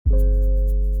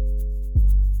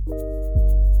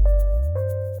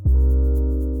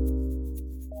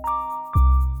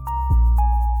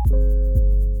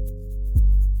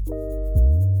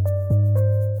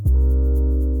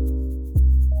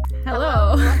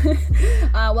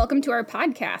Welcome to our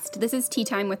podcast. This is Tea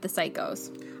Time with the Psychos.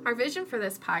 Our vision for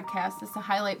this podcast is to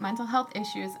highlight mental health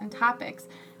issues and topics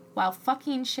while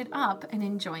fucking shit up and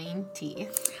enjoying tea.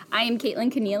 I am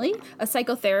Caitlin Keneally, a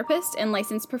psychotherapist and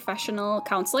licensed professional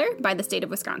counselor by the state of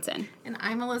Wisconsin. And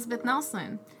I'm Elizabeth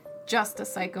Nelson, just a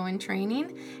psycho in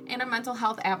training and a mental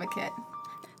health advocate.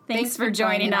 Thanks for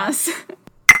joining us.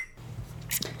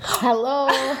 Hello.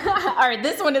 All right,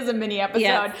 this one is a mini episode.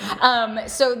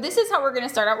 Yes. So this is how we're going to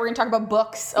start out. We're going to talk about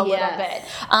books a little bit.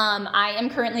 I am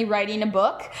currently writing a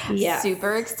book. Yes.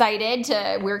 Super excited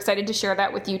we're excited to share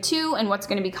that with you too, and what's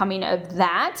going to be coming of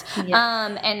that.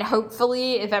 Yes. And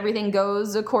hopefully, if everything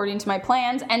goes according to my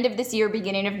plans, end of this year,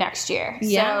 beginning of next year.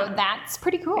 Yeah. So that's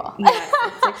pretty cool. Yes,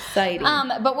 it's exciting.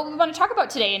 But what we want to talk about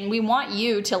today, and we want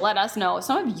you to let us know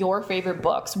some of your favorite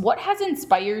books. What has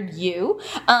inspired you?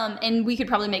 And we could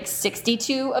probably make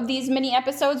 62 of these mini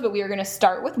episodes, but we are going to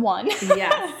start with one.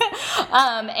 Yes.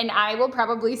 And I will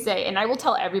probably say, and I will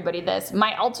tell everybody this,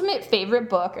 my ultimate favorite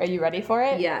book, are you ready for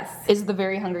it? Yes. Is The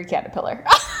Very Hungry Caterpillar.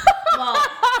 Well,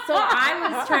 so I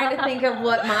was trying to think of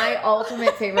what my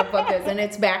ultimate favorite book is, and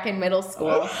it's back in middle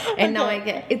school. And now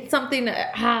it's something,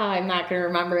 I'm not going to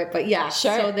remember it, but yeah.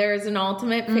 Sure. So there's an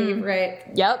ultimate favorite.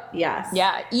 Yep. Yes.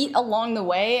 Yeah. Eat along the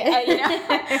way.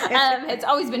 It's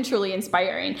always been truly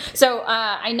inspiring. So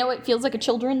I know it feels like a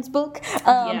children's book,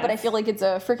 but I feel like it's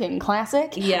a freaking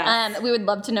classic. Yes. We would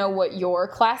love to know what your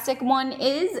classic one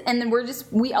is, and then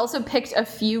we also picked a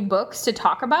few books to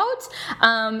talk about.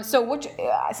 So which,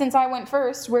 since I went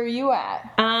first, where are you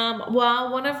at?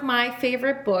 Well, one of my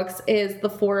favorite books is The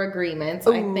Four Agreements.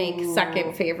 Ooh. I think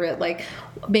second favorite, like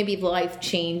maybe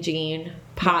life-changing,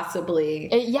 possibly.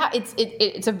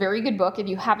 It's a very good book. If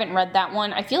you haven't read that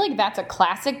one, I feel like that's a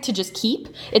classic to just keep.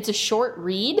 It's a short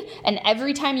read, and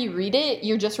every time you read it,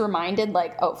 you're just reminded,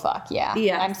 like, oh fuck yeah,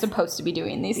 I'm supposed to be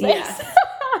doing these things. Yes.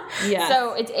 Yes.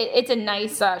 So it's a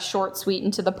nice, short, sweet,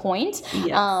 and to the point,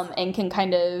 and can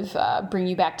kind of bring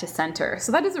you back to center.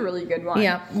 So that is a really good one.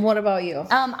 Yeah. What about you?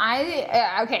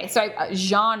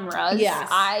 Genres. Yes.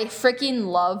 I freaking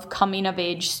love coming of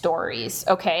age stories.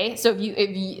 Okay, so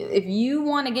if you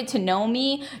want to get to know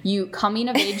me, coming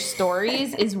of age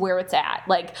stories is where it's at.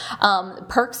 Like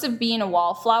Perks of Being a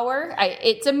Wallflower.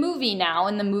 It's a movie now,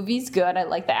 and the movie's good. I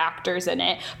like the actors in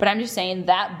it, but I'm just saying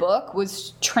that book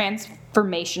was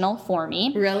transformational for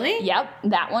me. Really? Yep,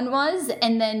 that one was.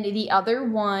 And then the other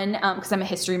one, because I'm a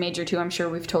history major too, I'm sure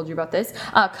we've told you about this,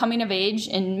 Coming of Age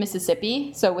in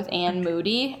Mississippi, so with Anne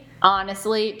Moody.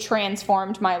 Honestly,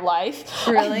 transformed my life.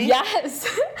 Really? Yes.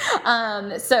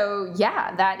 So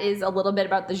yeah, that is a little bit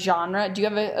about the genre. Do you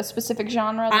have a specific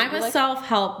genre? I'm a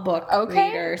self-help book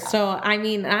reader. So, I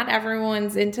mean, not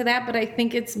everyone's into that, but I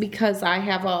think it's because I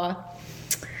have a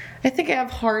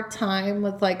hard time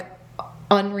with, like,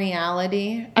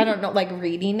 unreality. I don't know, like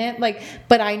reading it,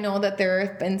 but I know that there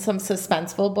have been some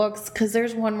suspenseful books, because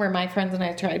there's one where my friends and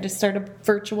I tried to start a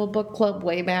virtual book club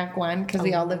way back when, because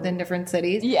we all lived in different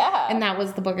cities. Yeah. And that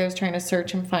was the book I was trying to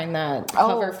search and find that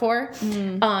cover for.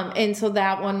 And so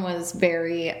that one was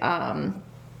very,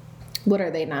 what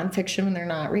are they, nonfiction when they're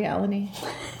not reality?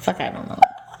 Fuck, I don't know.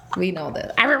 We know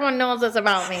this. Everyone knows this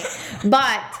about me.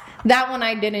 But that one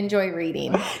I did enjoy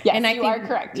reading. Yes, and I you think, are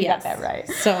correct. You got that right.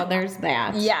 So there's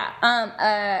that. Yeah.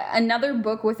 Another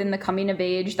book within the coming of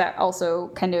age that also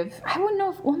kind of, I wouldn't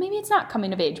know if, well, maybe it's not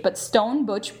coming of age, but Stone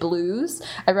Butch Blues.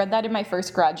 I read that in my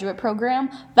first graduate program.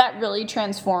 That really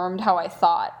transformed how I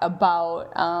thought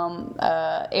about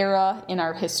era in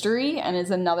our history, and is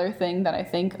another thing that I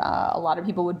think a lot of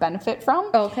people would benefit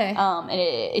from. Okay. And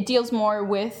it deals more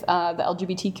with the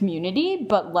LGBT community,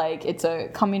 but like it's a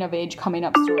coming of age, coming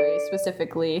up story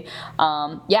specifically.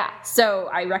 So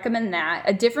I recommend that.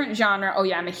 A different genre. Oh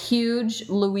yeah, I'm a huge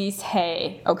Louise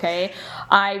Hay. Okay,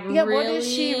 what does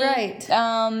she write?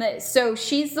 So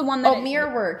she's the one that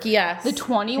mirror work. Yes, the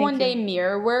 21-day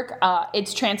mirror work.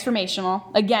 It's transformational.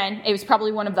 Again, it was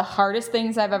probably one of the hardest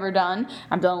things I've ever done.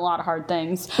 I've done a lot of hard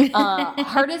things.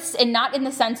 Hardest, and not in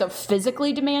the sense of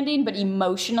physically demanding, but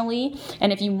emotionally.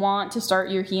 And if you want to start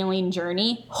your healing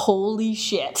journey, holy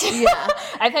shit. Yeah,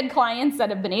 I've had clients that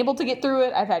have been able to get through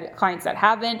it. I've had clients that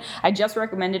haven't. I just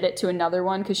recommended it to another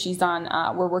one because she's on,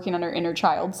 we're working on her inner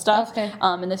child stuff. Okay.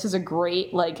 And this is a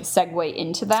great segue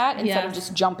into that instead of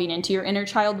just jumping into your inner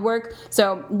child work.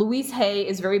 So Louise Hay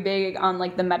is very big on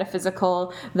the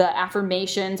metaphysical, the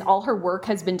affirmations. All her work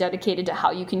has been dedicated to how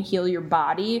you can heal your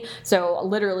body. So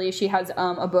literally she has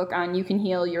a book on you can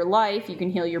heal your life, you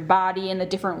can heal your body, and the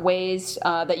different ways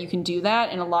that you can do that.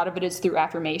 And a lot of it is through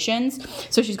affirmations.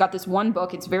 So she's got this one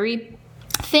book. It's very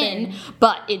thin,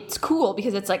 but it's cool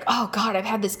because it's like, oh God, I've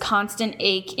had this constant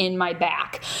ache in my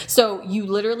back. So you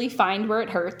literally find where it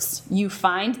hurts. You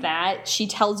find that. She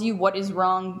tells you what is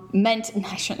wrong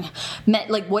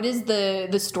like what is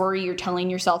the story you're telling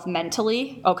yourself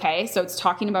mentally. Okay. So it's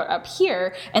talking about up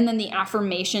here, and then the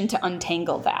affirmation to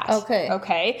untangle that.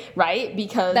 Okay. Right?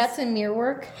 Because that's in mirror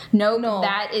work? No,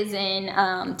 that is in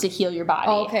To Heal Your Body.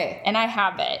 Okay. And I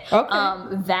have it.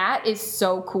 Okay. That is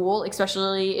so cool,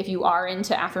 especially if you are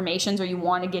into affirmations or you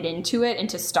want to get into it and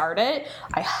to start it.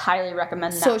 I highly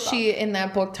recommend that. So book. she in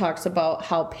that book talks about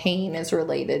how pain is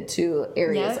related to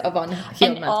areas of unhealed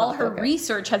and mental all health. her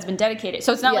research has been dedicated.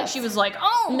 So it's not like she was like,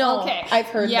 oh, no, okay. I've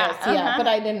heard this, but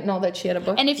I didn't know that she had a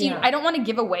book. And if you, I don't want to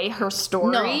give away her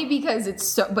story because it's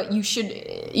so, but you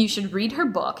should read her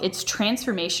book. It's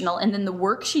transformational, and then the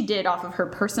work she did off of her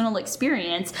personal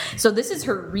experience. So this is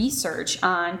her research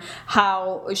on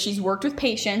how she's worked with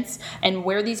patients and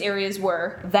where these areas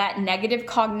were, that negative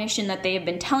cognition that they have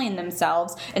been telling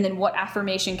themselves, and then what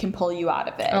affirmation can pull you out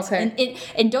of it. Okay.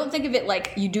 And don't think of it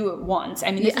like you do it once.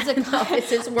 I mean,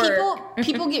 this is work.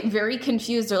 People get very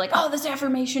confused. They're like, oh, this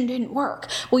affirmation didn't work.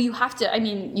 Well, you have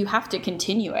to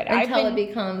continue it. Until it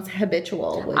becomes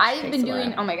habitual. I've been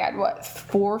doing, oh my God,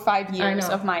 4 or 5 years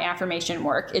of my affirmation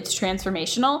work. It's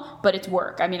transformational, but it's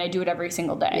work. I mean, I do it every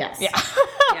single day. Yes.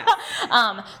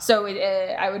 Yeah. So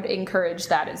I would encourage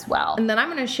that as well. And then I'm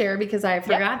going to share, because I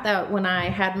forgot that when I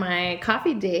had my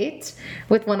coffee date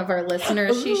with one of our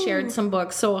listeners, she shared some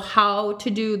books. So How to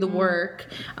Do the Work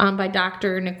by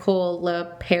Dr. Nicole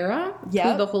LaPera,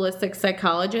 who's the holistic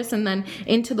psychologist, and then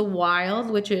Into the Wild,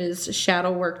 which is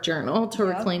Shadow Work Journal to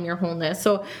Reclaim Your Wholeness.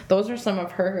 So those are some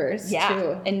of hers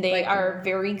too. And they are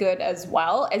very good as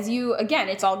well. As you, again,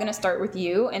 it's all going to start with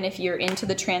you. And if you're into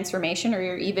the transformation or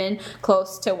you're even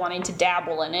close to wanting to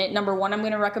dabble in it, number one, I'm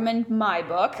going to recommend my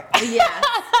book. Yes.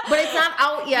 But it's not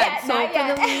out yet. So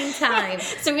in the meantime.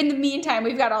 So in the meantime,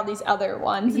 we've got all these other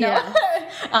ones.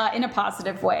 In a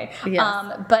positive way.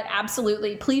 Yes. But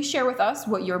absolutely, please share with us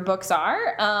what your books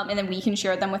are. And then we can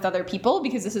share them with other people,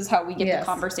 because this is how we get the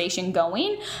conversation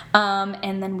going.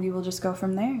 And then we will just go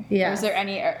from there. Yeah. Is there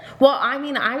any... Well, I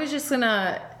mean, I was just going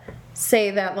to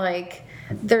say that, like,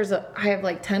 I have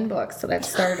like 10 books that I've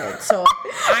started, so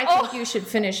I think you should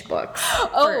finish books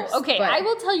first, okay. But I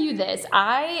will tell you this.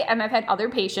 I've had other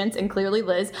patients, and clearly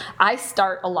Liz, I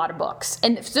start a lot of books.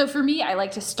 And so for me, I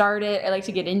like to start it, I like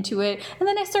to get into it, and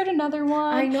then I start another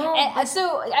one. I know. And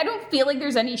so I don't feel like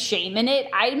there's any shame in it.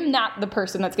 I'm not the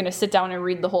person that's going to sit down and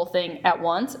read the whole thing at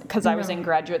once, because I was in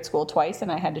graduate school twice,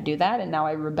 and I had to do that, and now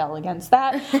I rebel against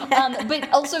that.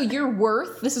 But also, your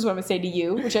worth, this is what I'm going to say to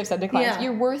you, which I've said to clients,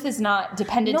 your worth is not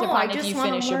dependent upon if you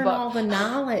finish your book. all the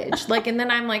knowledge. Like, and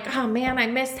then I'm like, oh man, I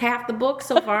missed half the book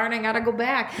so far, and I got to go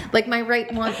back. Like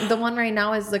the one right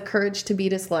now is The Courage to Be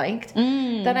Disliked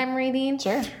that I'm reading.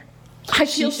 Sure.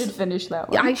 You should finish that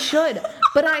one. I should,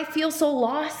 but I feel so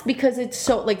lost because it's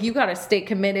so, like, you got to stay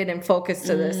committed and focused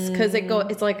to this, because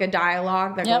it's like a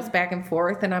dialogue that goes back and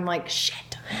forth, and I'm like,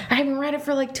 shit, I haven't read it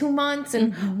for like 2 months,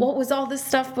 and what was all this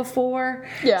stuff before?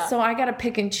 Yeah. So I got to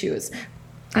pick and choose.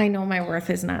 I know my worth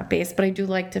is not based, but I do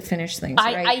like to finish things,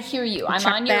 right? I hear you. I'm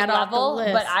on your level,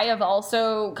 but I have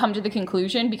also come to the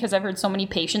conclusion, because I've heard so many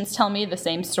patients tell me the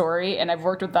same story, and I've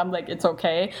worked with them, like, it's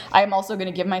okay. I am also going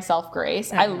to give myself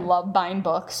grace. I love buying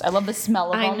books. I love the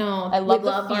smell of them. I know. I love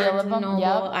the feel of them.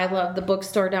 I love the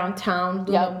bookstore downtown.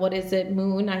 Luna, what is it?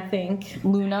 Moon, I think.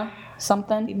 Luna.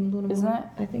 Something, isn't it?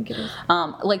 I think it is.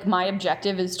 Like, my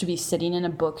objective is to be sitting in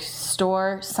a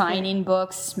bookstore, signing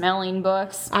books, smelling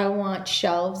books. I want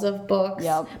shelves of books.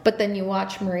 Yep. But then you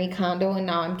watch Marie Kondo, and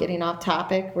now I'm getting off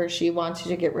topic, where she wants you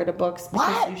to get rid of books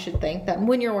because you should thank them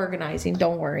when you're organizing.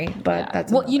 Don't worry, but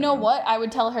that's well. You know what? I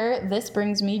would tell her, this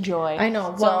brings me joy. I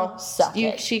know. Well, suck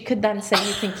it. She could then say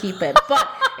you can keep it, but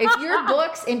if your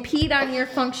books impede on your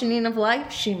functioning of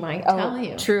life, she might tell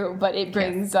you. True, but it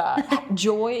brings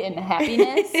joy and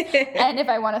happiness. And if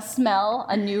I want to smell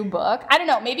a new book, I don't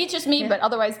know, maybe it's just me, but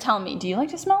otherwise tell me, do you like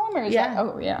to smell them, or is that,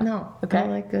 no, okay, I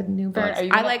like good new books.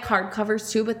 I like hardcovers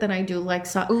too, but then I do like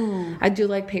I do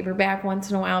like paperback once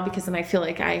in a while, because then I feel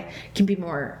like I can be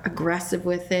more aggressive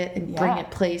with it and bring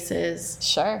it places.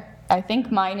 Sure. I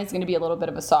think mine is going to be a little bit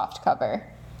of a soft cover.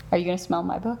 Are you going to smell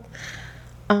my book?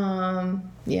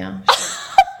 Yeah, sure.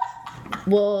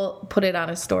 We'll put it on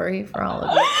a story for all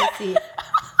of you to see.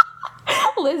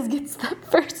 Liz gets the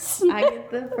first sniff. I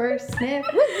get the first sniff.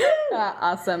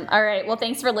 Awesome. All right. Well,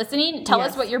 thanks for listening. Tell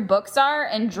us what your books are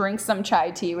and drink some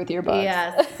chai tea with your books.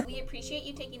 Yes. We appreciate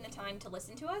you taking the time to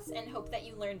listen to us and hope that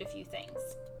you learned a few things.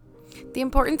 The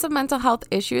importance of mental health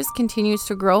issues continues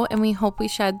to grow, and we hope we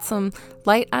shed some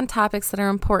light on topics that are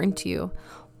important to you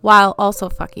while also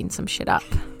fucking some shit up.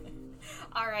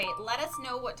 All right, let us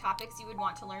know what topics you would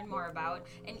want to learn more about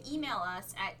and email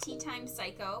us at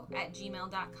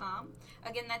teatimepsycho@gmail.com.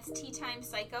 Again, that's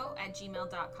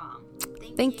teatimepsycho@gmail.com.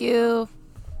 Thank you.